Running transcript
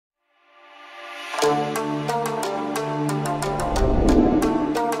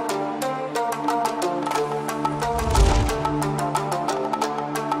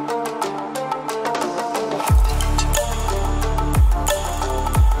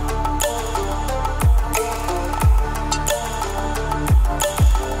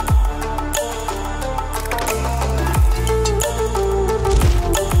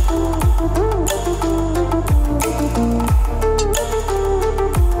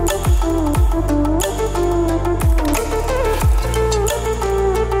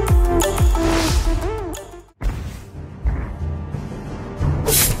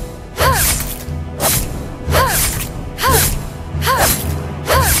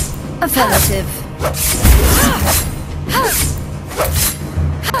Affirmative.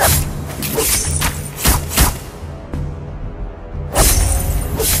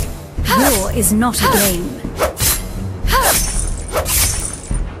 War is not a game.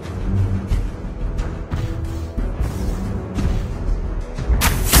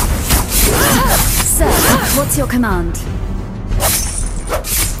 Sir, what's your command?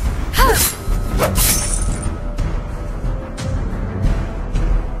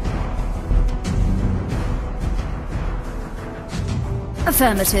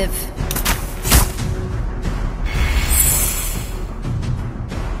 Affirmative.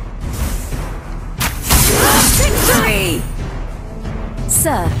 Victory!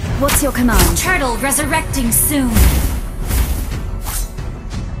 Sir, what's your command? Turtle resurrecting soon.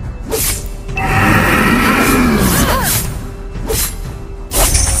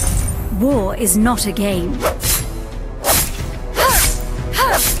 War is not a game.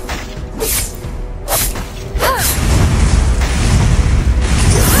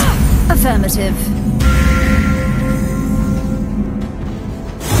 Affirmative.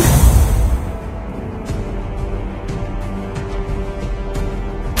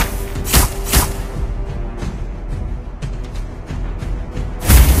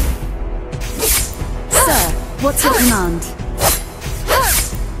 Sir, what's your command?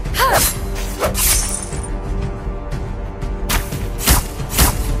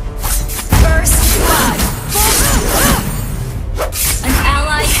 First blood. An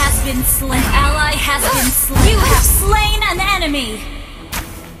ally has been slain. An ally has been slain. You have slain an enemy.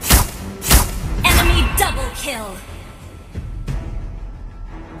 Enemy double kill.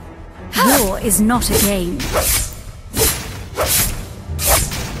 War is not a game.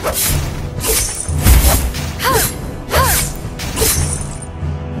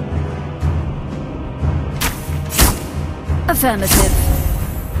 Affirmative.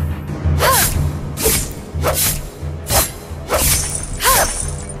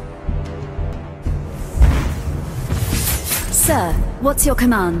 Sir, what's your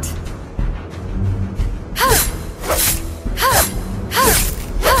command?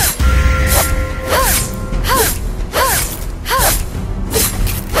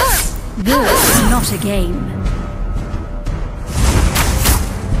 War is not a game.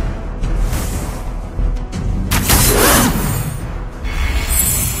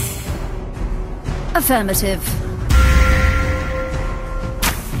 Affirmative.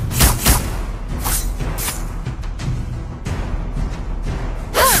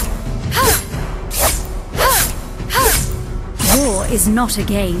 War is not a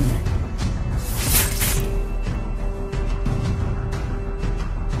game.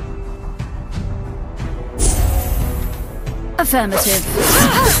 Affirmative.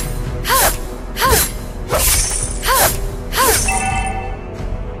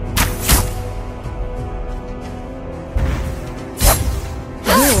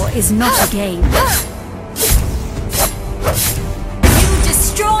 War is not a game. You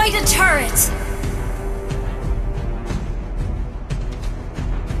destroyed a turret.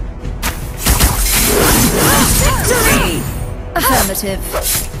 Victory! Affirmative.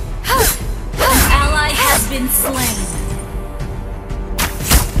 An ally has been slain.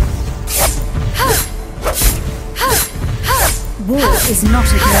 War is not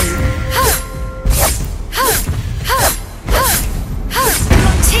a game.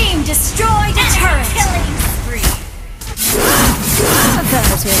 Your team destroyed a turret. Killing spree.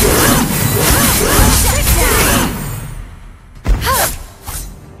 Affirmative. Shut down.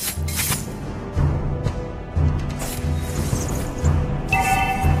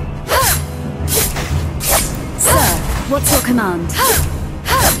 Sir, what's your command?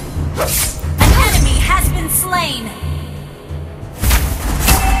 An enemy has been slain.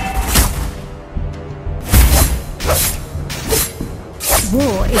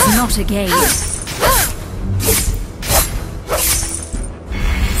 War is not a game.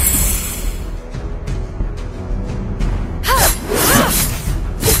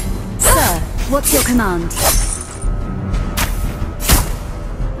 Sir, what's your command?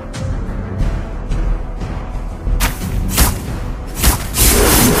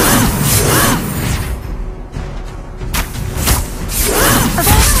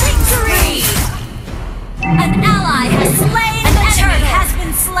 Victory! An ally has slain and the turret has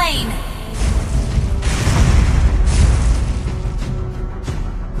been slain.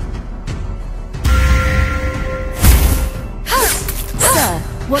 Sir,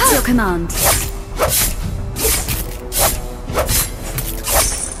 what's your command?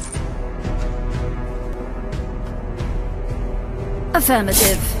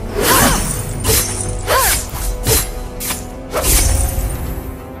 Affirmative.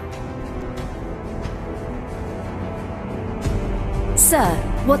 Sir,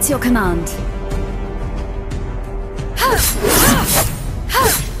 what's your command?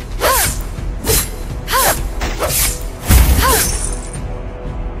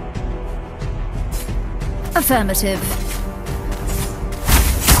 Affirmative.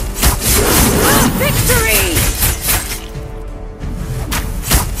 Victory!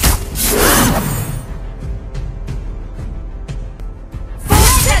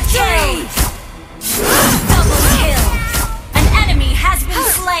 Victory! Double kill! An enemy has been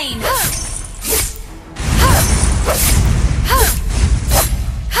slain!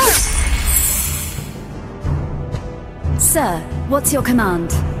 Sir, what's your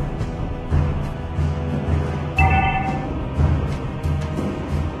command?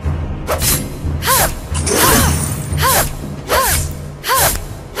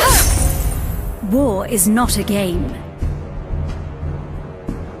 War is not a game.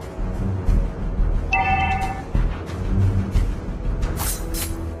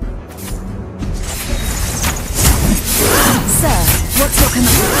 Sir, what's your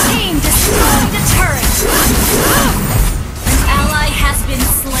command? Team destroyed a turret! An ally has been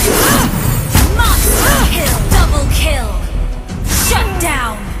slain! Monster kill! Double kill! Shut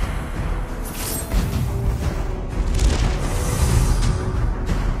down!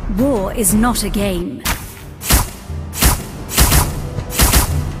 War is not a game.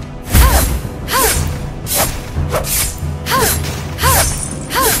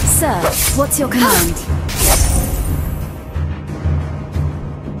 Sir, what's your command?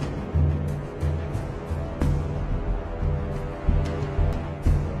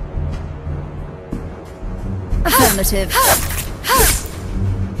 Affirmative.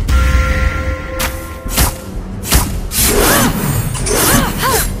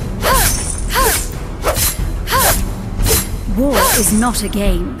 War is not a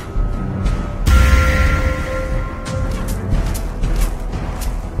game.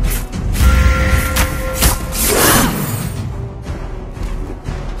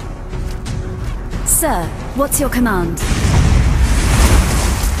 Sir, what's your command?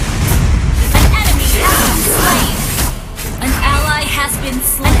 An enemy has been slain! An ally has been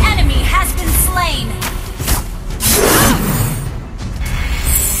slain! An enemy has been slain!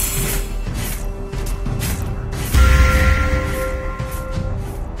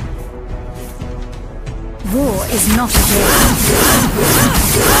 War is not a game.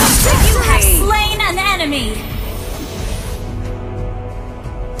 You have slain an enemy!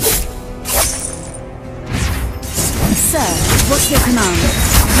 Sir, what's your command?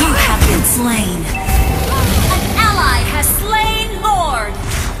 You have been slain! An ally has slain Lord!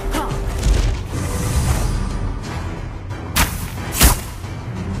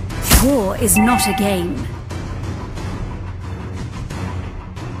 War is not a game.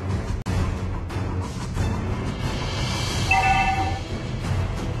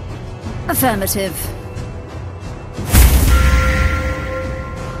 Affirmative.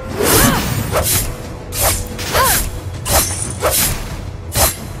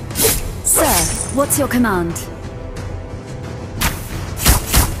 Sir, what's your command?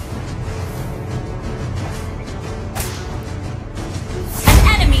 An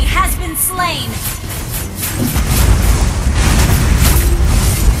enemy has been slain!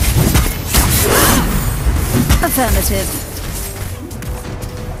 Affirmative.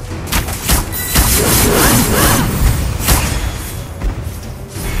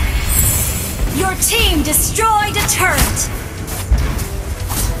 Your team destroyed a turret!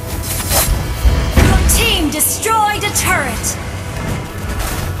 Your team destroyed a turret!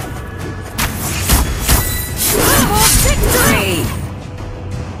 For victory!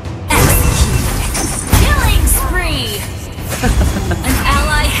 Executed! Killing spree! An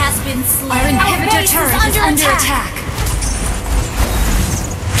ally has been slain! Our inhibitor turret is under attack!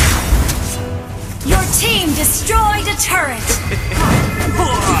 Your team destroyed a turret!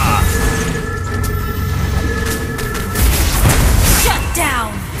 Shut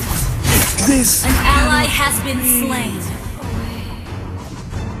down! An ally has been slain!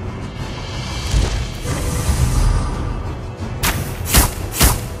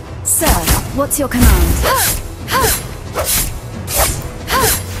 Sir, what's your command?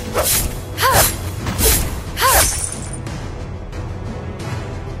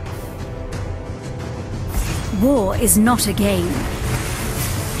 War is not a game.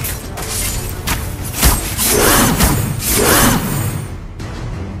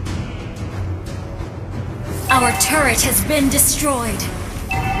 Our turret has been destroyed.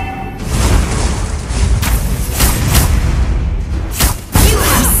 You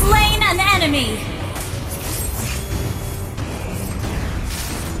have slain an enemy!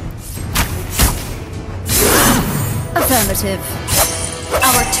 Affirmative.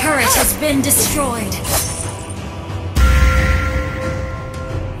 Our turret has been destroyed.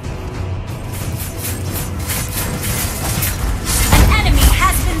 An enemy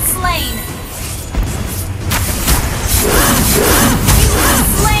has been slain. You have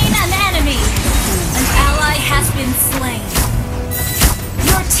slain an enemy. An ally has been slain.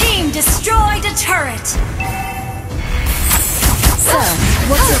 Your team destroyed a turret. Sir,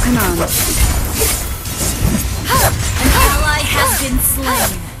 what's your command? An ally has been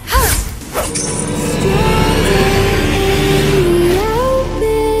slain.